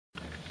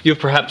You've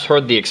perhaps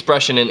heard the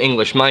expression in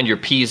English, mind your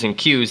P's and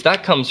Q's.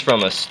 That comes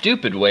from a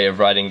stupid way of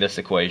writing this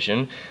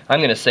equation.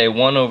 I'm going to say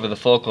 1 over the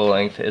focal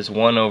length is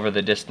 1 over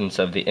the distance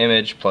of the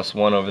image plus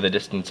 1 over the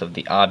distance of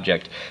the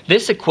object.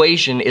 This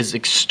equation is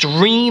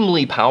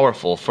extremely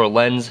powerful for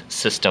lens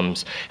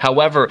systems.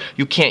 However,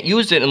 you can't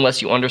use it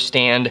unless you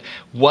understand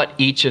what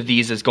each of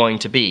these is going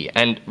to be.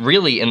 And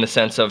really in the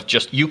sense of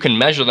just you can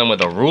measure them with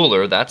a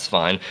ruler, that's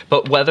fine,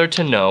 but whether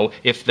to know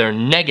if they're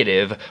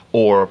negative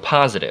or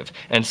positive.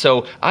 And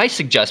so I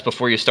suggest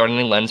before you start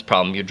any lens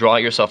problem, you draw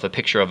yourself a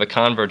picture of a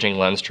converging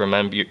lens to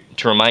remind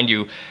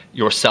you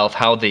yourself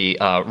how the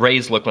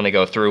rays look when they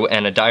go through,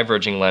 and a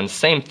diverging lens,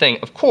 same thing.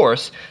 Of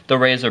course, the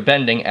rays are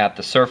bending at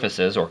the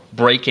surfaces or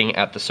breaking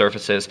at the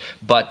surfaces,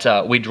 but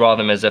we draw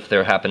them as if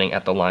they're happening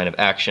at the line of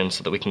action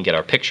so that we can get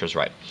our pictures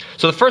right.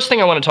 So the first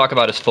thing I want to talk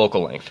about is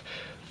focal length.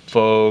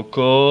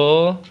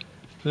 Focal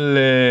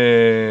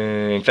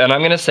length. And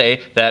I'm going to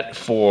say that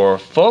for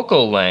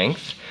focal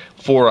length,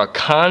 for a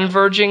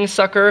converging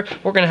sucker,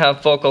 we're going to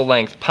have focal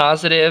length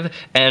positive,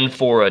 and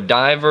for a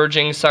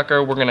diverging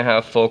sucker, we're going to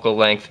have focal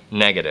length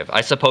negative.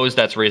 I suppose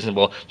that's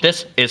reasonable.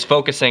 This is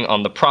focusing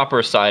on the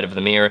proper side of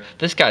the mirror.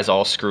 This guy's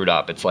all screwed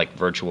up. It's like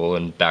virtual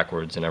and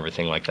backwards and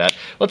everything like that.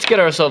 Let's get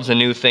ourselves a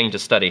new thing to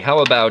study. How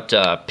about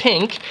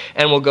pink?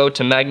 And we'll go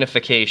to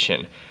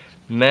magnification.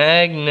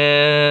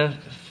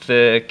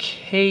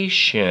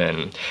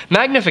 Magnification.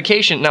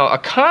 Now, a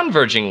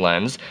converging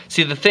lens,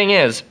 see, the thing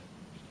is,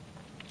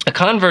 a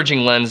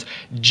converging lens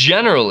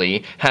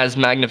generally has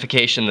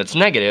magnification that's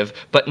negative,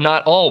 but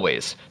not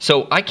always.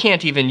 So I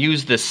can't even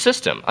use this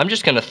system. I'm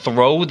just going to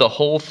throw the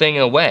whole thing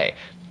away.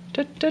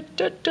 I'm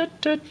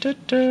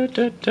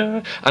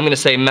going to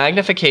say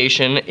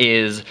magnification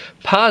is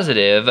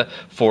positive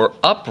for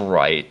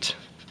upright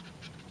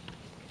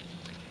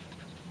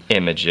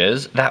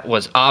images. That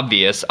was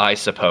obvious, I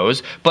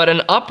suppose, but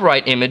an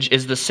upright image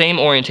is the same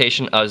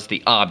orientation as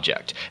the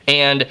object,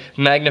 and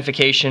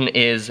magnification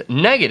is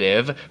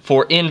negative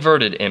for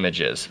inverted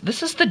images.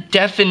 This is the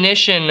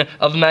definition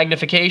of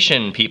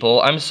magnification,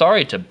 people. I'm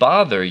sorry to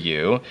bother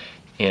you.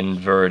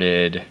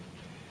 Inverted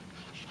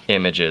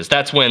images.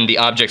 That's when the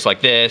object's like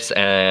this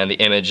and the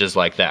image is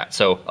like that.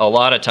 So a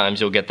lot of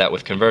times you'll get that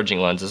with converging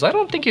lenses. I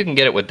don't think you can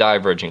get it with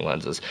diverging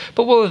lenses,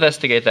 but we'll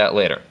investigate that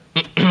later.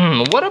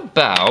 What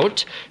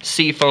about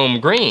seafoam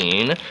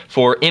green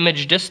for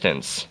image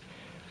distance?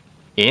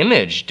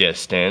 Image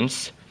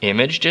distance?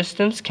 Image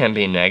distance can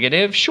be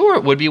negative? Sure,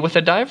 it would be with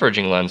a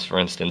diverging lens, for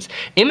instance.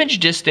 Image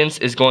distance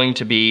is going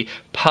to be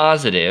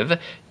positive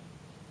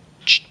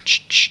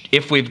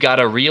if we've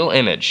got a real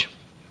image.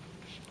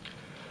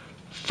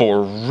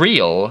 For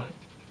real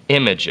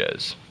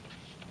images.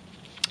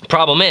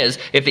 Problem is,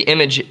 if the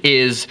image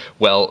is,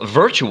 well,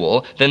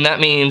 virtual, then that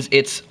means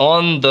it's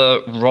on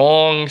the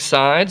wrong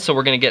side, so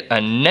we're going to get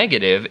a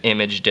negative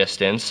image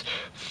distance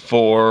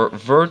for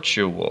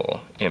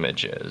virtual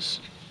images.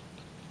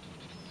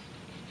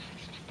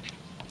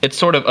 It's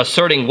sort of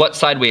asserting what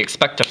side we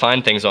expect to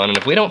find things on, and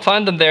if we don't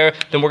find them there,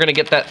 then we're going to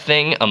get that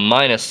thing a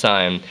minus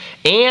sign.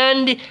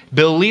 And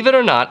believe it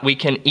or not, we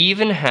can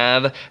even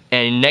have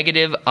a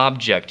negative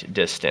object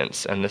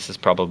distance, and this is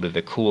probably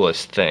the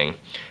coolest thing.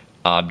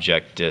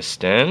 Object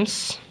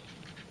distance.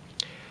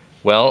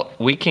 Well,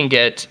 we can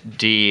get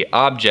the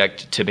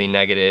object to be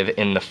negative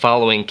in the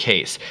following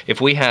case.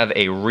 If we have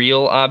a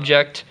real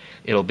object,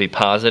 it'll be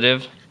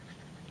positive.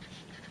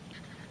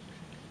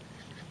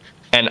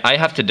 And I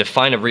have to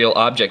define a real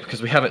object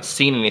because we haven't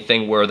seen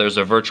anything where there's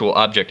a virtual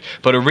object.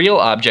 But a real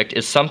object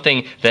is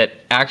something that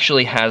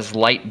actually has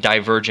light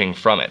diverging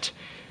from it.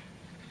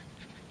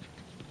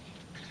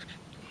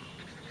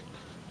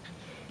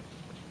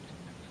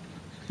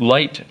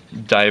 Light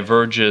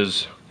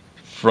diverges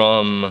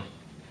from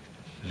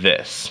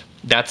this.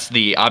 That's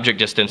the object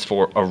distance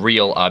for a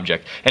real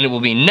object. And it will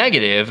be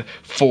negative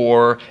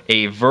for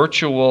a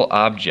virtual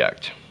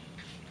object.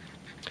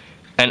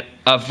 And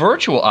a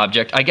virtual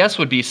object, I guess,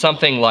 would be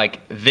something like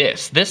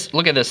this.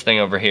 Look at this thing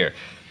over here.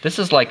 This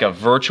is like a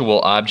virtual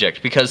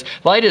object because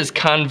light is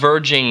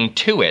converging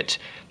to it,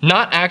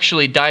 not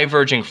actually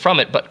diverging from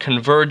it, but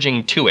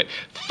converging to it.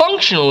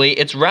 Functionally,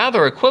 it's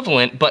rather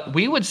equivalent, but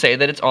we would say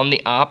that it's on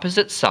the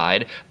opposite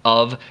side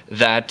of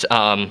that,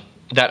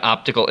 that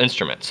optical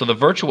instrument. So the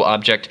virtual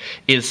object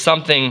is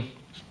something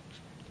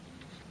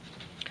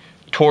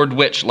toward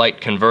which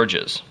light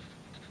converges.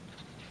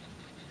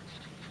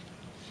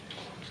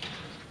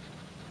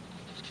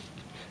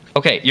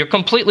 Okay, you're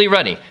completely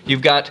ready.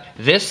 You've got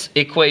this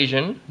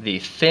equation, the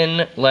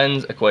thin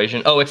lens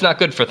equation. Oh, it's not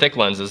good for thick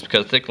lenses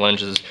because thick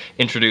lenses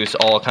introduce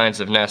all kinds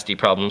of nasty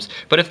problems.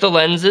 But if the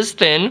lens is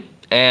thin,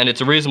 and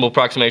it's a reasonable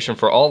approximation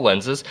for all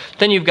lenses,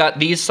 then you've got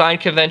these sign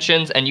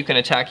conventions and you can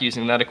attack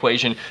using that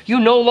equation.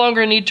 You no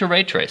longer need to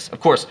ray trace. Of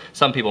course,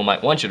 some people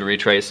might want you to ray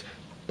trace,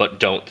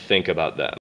 but don't think about that.